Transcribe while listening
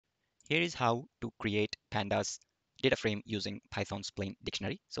Here is how to create pandas data frame using Python's plain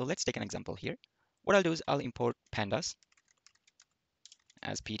dictionary. So let's take an example here. What I'll do is I'll import pandas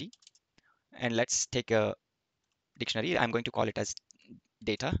as PD, and let's take a dictionary. I'm going to call it as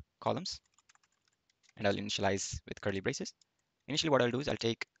data columns, and I'll initialize with curly braces. Initially, what I'll do is I'll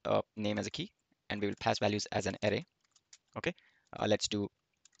take a name as a key, and we will pass values as an array. Okay, let's do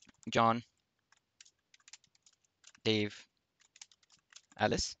John, Dave,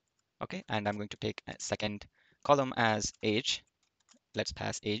 Alice. Okay, and I'm going to take a second column as age. Let's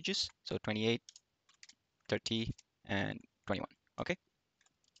pass ages, so 28, 30, and 21. Okay,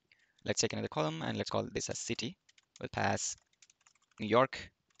 let's take another column and let's call this as city. We'll pass New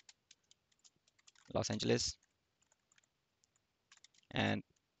York, Los Angeles, and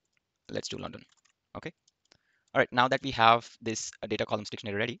let's do London. Okay. All right, now that we have this data columns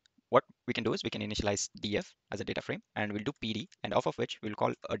dictionary ready, what we can do is we can initialize df as a data frame, and we'll do pd, and off of which we'll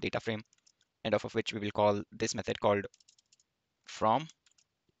call a data frame, and off of which we will call this method called from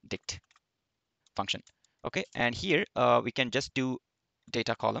dict function. Okay, and here we can just do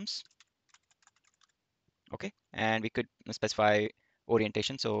data columns. Okay, and we could specify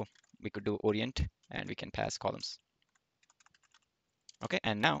orientation, so we could do orient, and we can pass columns. Okay,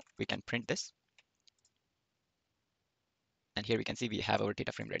 and now we can print this, and here we can see we have our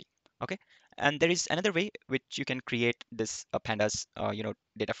data frame ready. Okay, and there is another way which you can create this pandas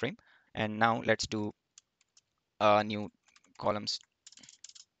data frame. And now let's do new columns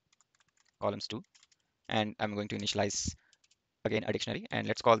columns 2, and I'm going to initialize again a dictionary, and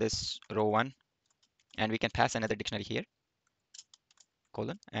let's call this row 1, and we can pass another dictionary here,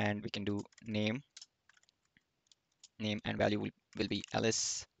 colon, and we can do name, and value will be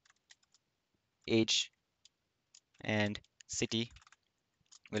Alice, age, and city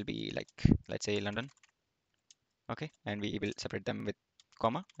will be like, let's say, London. Okay, and we will separate them with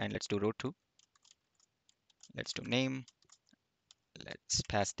comma, and let's do row 2, let's do name, let's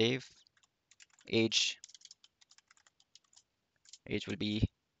pass Dave, age will be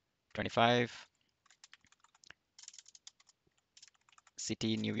 25,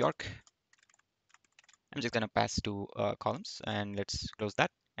 city New York. I'm just gonna pass two columns, and let's close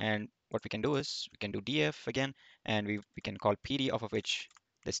that. And what we can do is we can do df again, and we can call pd, off of which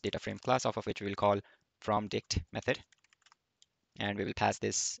this data frame class, off of which we will call from dict method, and we will pass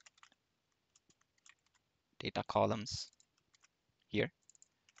this data columns here,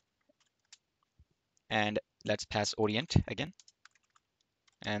 and let's pass orient again,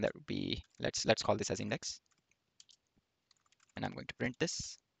 and that would be, let's call this as index, and I'm going to print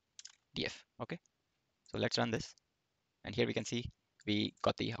this df. Okay, so let's run this, and here we can see we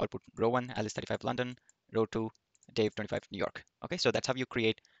got the output: row 1 Alice 35 London, row 2 Dave 25 New York. Okay, so that's how you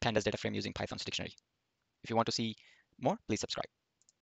create pandas data frame using Python's dictionary. If you want to see more, please subscribe.